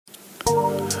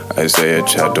Isaiah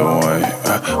chapter 1.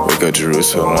 Wake up,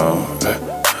 Jerusalem.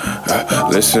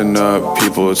 Listen up,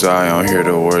 people, Zion, hear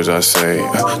the words I say.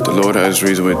 The Lord has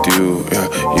reason with you,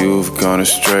 you've gone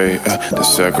astray. The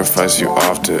sacrifice you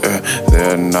offered,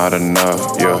 they're not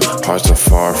enough. Your hearts are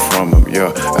far from Him,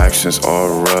 your actions are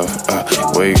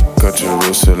rough. Wake up,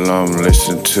 Jerusalem,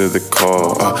 listen to the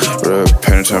call.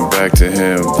 Repent and turn back to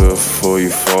Him before you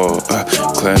fall.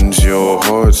 Cleanse your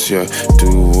hearts,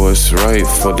 do what's right,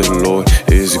 for the Lord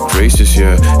is gracious,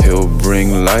 He'll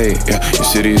bring light. Your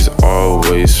cities are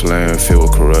wasteland filled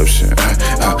with corruption.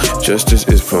 Justice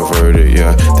is perverted,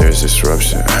 there's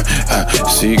disruption.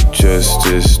 Seek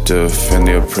justice, defend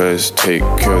the oppressed, take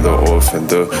care of the orphan,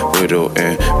 the widow,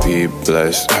 and be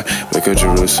blessed. Wake up,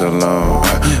 Jerusalem,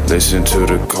 listen to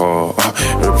the call.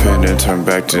 Repent and turn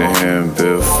back to Him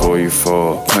before you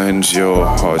fall. Cleanse your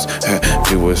hearts,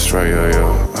 do what's right,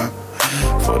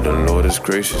 For the Lord is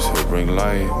gracious, He'll bring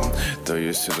light. Though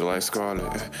your sins are like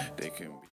scarlet, they can be